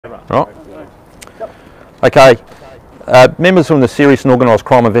Right. Okay. Members from the Serious and Organised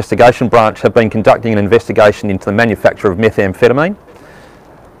Crime Investigation Branch have been conducting an investigation into the manufacture of methamphetamine.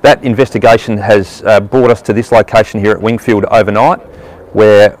 That investigation has brought us to this location here at Wingfield overnight,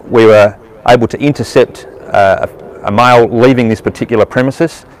 where we were able to intercept a male leaving this particular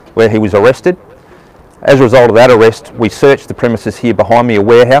premises where he was arrested. As a result of that arrest, we searched the premises here behind me, a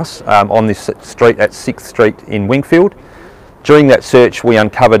warehouse on this street at 6th Street in Wingfield. During that search, we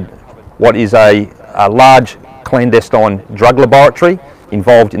uncovered what is a large clandestine drug laboratory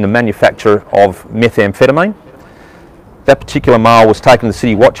involved in the manufacture of methamphetamine. That particular male was taken to the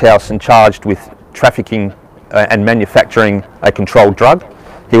City Watch House and charged with trafficking and manufacturing a controlled drug.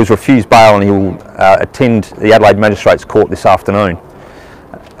 He was refused bail and he will attend the Adelaide Magistrates Court this afternoon.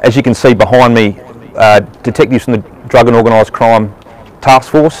 As you can see behind me, detectives from the Drug and Organised Crime Task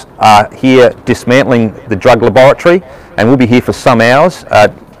Force are here dismantling the drug laboratory, and we'll be here for some hours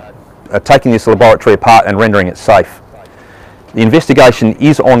taking this laboratory apart and rendering it safe. The investigation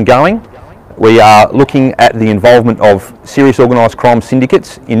is ongoing. We are looking at the involvement of serious organised crime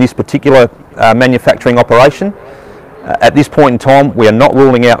syndicates in this particular manufacturing operation. At this point in time, we are not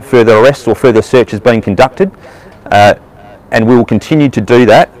ruling out further arrests or further searches being conducted, and we will continue to do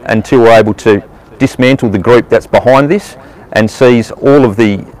that until we're able to dismantle the group that's behind this and seize all of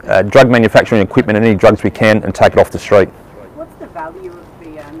the drug manufacturing equipment and any drugs we can and take it off the street. What's the value of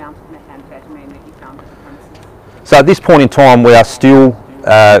the amount of methamphetamine that you found at the premises? So at this point in time, we are still,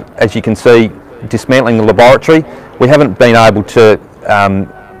 as you can see, dismantling the laboratory. We haven't been able to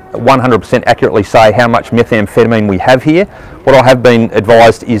 100% accurately say how much methamphetamine we have here. What I have been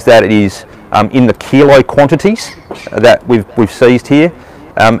advised is that it is in the kilo quantities that we've seized here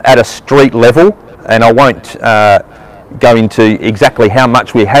at a street level, and I won't go into exactly how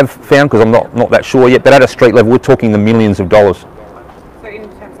much we have found because I'm not that sure yet, but at a street level we're talking the millions of dollars. So in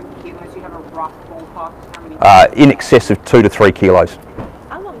terms of kilos, you have a rough ballpark of how many? In excess of 2 to 3 kilos.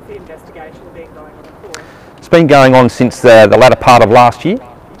 How long has the investigation been going on for? It's been going on since the latter part of last year.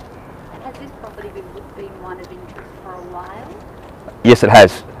 Has this property been one of interest for a while? Yes, it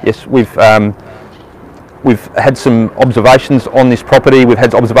has. Yes, we've had some observations on this property. We've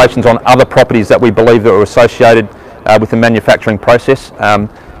had observations on other properties that we believe that were associated with the manufacturing process.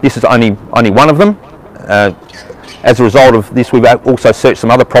 This is only one of them. As a result of this, we've also searched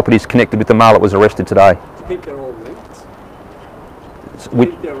some other properties connected with the male that was arrested today. Do you think they're all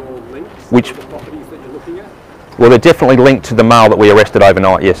linked? Which the properties that you're looking at? Well, they're definitely linked to the male that we arrested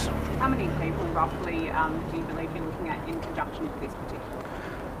overnight, yes. How many people roughly do you believe you're looking at in conjunction with this particular?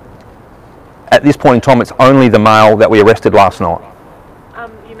 At this point in time, it's only the male that we arrested last night.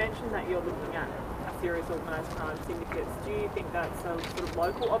 You mentioned that you're looking at a serious organised crime syndicates. Do you think that's a sort of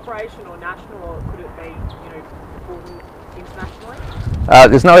local operation or national, or could it be, broadened internationally?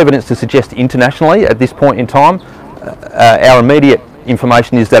 There's no evidence to suggest internationally at this point in time. Our immediate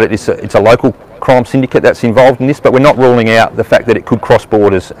information is that it's a local crime syndicate that's involved in this, but we're not ruling out the fact that it could cross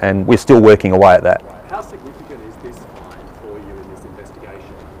borders, and we're still working away at that. How significant is this find for you in this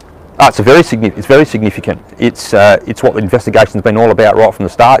investigation? It's very significant. It's what the investigation's been all about right from the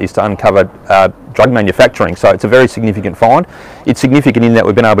start, is to uncover drug manufacturing. So it's a very significant find. It's significant in that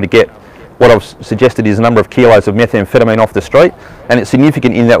we've been able to get what I've suggested is a number of kilos of methamphetamine off the street, and it's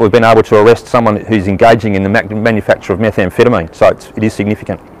significant in that we've been able to arrest someone who's engaging in the manufacture of methamphetamine. So it is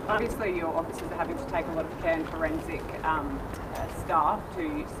significant. Obviously, your officers are having to take a lot of care and forensic staff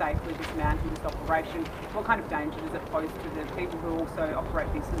to safely dismantle this operation. What kind of danger does it pose to the people who also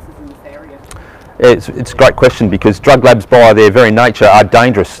operate businesses in this area? It's a great question, because drug labs by their very nature are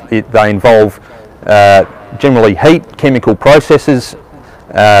dangerous. They involve generally heat, chemical processes,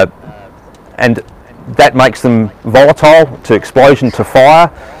 and that makes them volatile to explosion, to fire.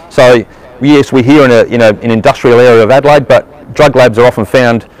 So yes, we're here in an industrial area of Adelaide, but drug labs are often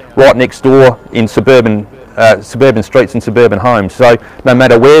found right next door in suburban streets and suburban homes. So no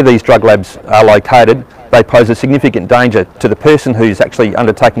matter where these drug labs are located, they pose a significant danger to the person who's actually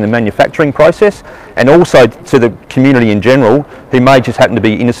undertaking the manufacturing process, and also to the community in general, who may just happen to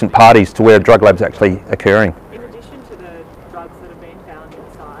be innocent parties to where a drug lab's actually occurring. In addition to the drugs that have been found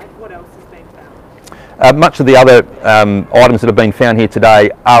inside, what else has been found? Much of the other items that have been found here today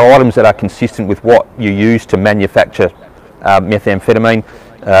are items that are consistent with what you use to manufacture methamphetamine.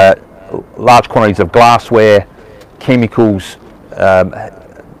 Large quantities of glassware, chemicals,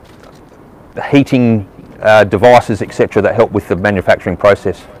 heating devices, etc., that help with the manufacturing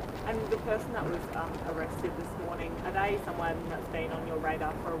process. And the person that was arrested this morning, are they someone that's been on your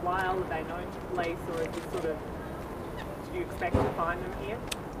radar for a while? Are they known to police, or is this do you expect to find them here?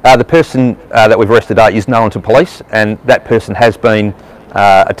 The person that we've arrested today is known to police, and that person has been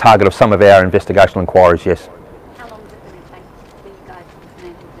a target of some of our investigational inquiries, yes. How long is it going to take for you guys to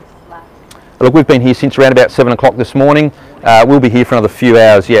dismantle this lab? Look, we've been here since around about 7 o'clock this morning. We'll be here for another few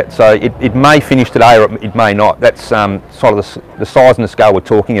hours yet, so it may finish today or it may not. That's sort of the size and the scale we're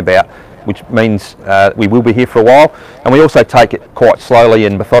talking about, which means we will be here for a while. And we also take it quite slowly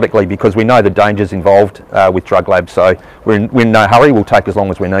and methodically because we know the dangers involved with drug labs, so we're in no hurry. We'll take as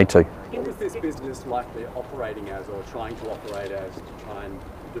long as we need to. What was this business likely operating as, or trying to operate as, to try and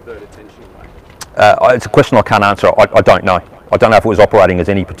divert attention away? It's a question I can't answer. I don't know. I don't know if it was operating as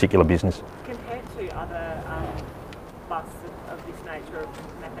any particular business. Compared to other busts of this nature of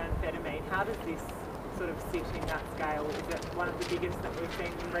methamphetamine, how does this sort of sit in that scale? Is it one of the biggest that we've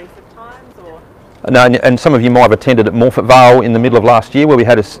seen in recent times, or? No, and some of you might have attended at Morphett Vale in the middle of last year where we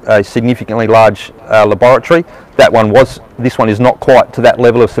had a significantly large laboratory. This one is not quite to that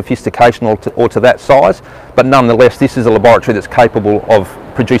level of sophistication or to that size, but nonetheless this is a laboratory that's capable of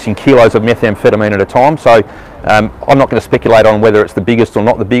producing kilos of methamphetamine at a time. So I'm not going to speculate on whether it's the biggest or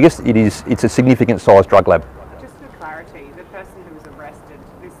not the biggest. It's a significant sized drug lab. Just for clarity, the person who was arrested,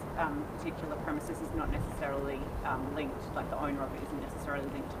 this particular premises is not necessarily linked, like the owner of it isn't necessarily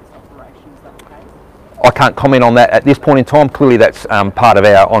linked to this operation, is that the case? I can't comment on that at this point in time. Clearly that's part of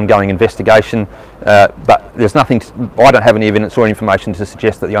our ongoing investigation, but there's nothing, I don't have any evidence or information to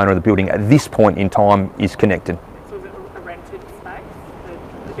suggest that the owner of the building at this point in time is connected. So is it a rented space?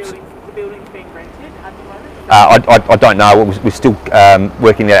 The building's being rented at the moment? I don't know. We're still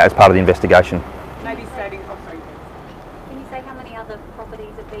working that out as part of the investigation. Maybe stating, oh sorry. Can you say how many other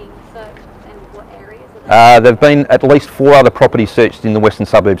properties are being searched and what areas are they? There have been at least 4 other properties searched in the western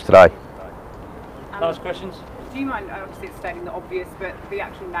suburbs today. Last questions? Do you mind, obviously it's stating the obvious, but the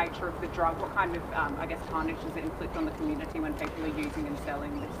actual nature of the drug, what kind of, I guess, tarnish does it inflict on the community when people are using and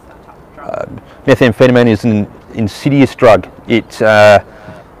selling this type of drug? Methamphetamine is an insidious drug. It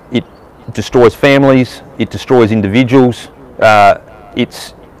destroys families, it destroys individuals,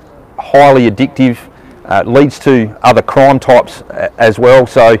 it's highly addictive, leads to other crime types as well,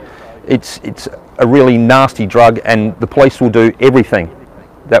 so it's a really nasty drug, and the police will do everything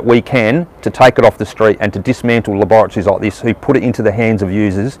that we can to take it off the street and to dismantle laboratories like this who put it into the hands of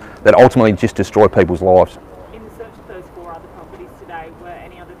users that ultimately just destroy people's lives. In the search of those 4 other properties today, were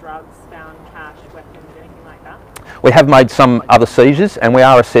any other drugs found, cash, weapons, anything like that? We have made some other seizures, and we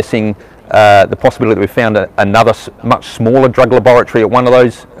are assessing the possibility that we found another much smaller drug laboratory at one of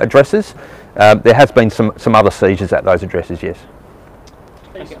those addresses. There has been some other seizures at those addresses, yes.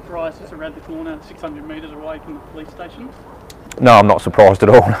 Are you surprised it's around the corner, 600 metres away from the police station? No, I'm not surprised at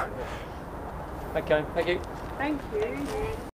all. Okay, thank you. Thank you.